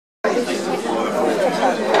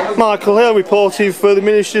Michael Hill reporting for the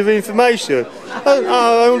Ministry of Information.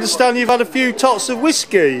 I understand you've had a few tots of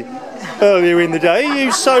whiskey earlier in the day. Are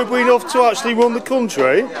you sober enough to actually run the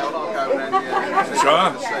country?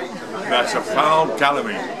 Sir, that's a foul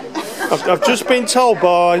calumny. I've just been told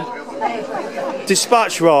by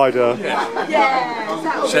dispatch rider.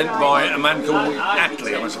 Yes. Sent by a man called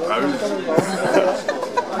Attlee, I suppose.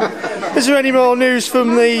 Is there any more news from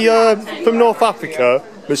from North Africa,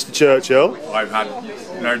 Mr. Churchill? I've had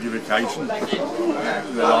notification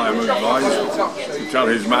that I am advised to tell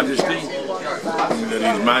His Majesty that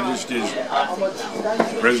His Majesty's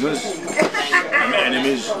prisoners and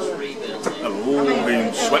enemies have all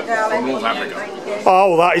been swept from North Africa.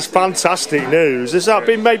 Oh, that is fantastic news. Has that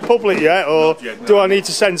been made public yet, or do I need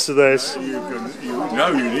to censor this?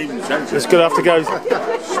 No, you needn't censor it. It's going to have to go.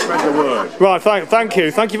 Spread the word. Right, thank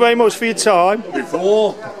you. Thank you very much for your time.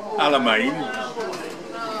 Before Alamein,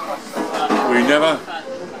 we never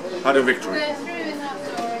had a victory.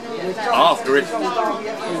 After it,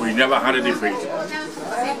 we never had a defeat.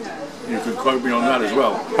 You could quote me on that as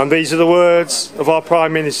well. And these are the words of our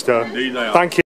Prime Minister. Indeed they are. Thank you.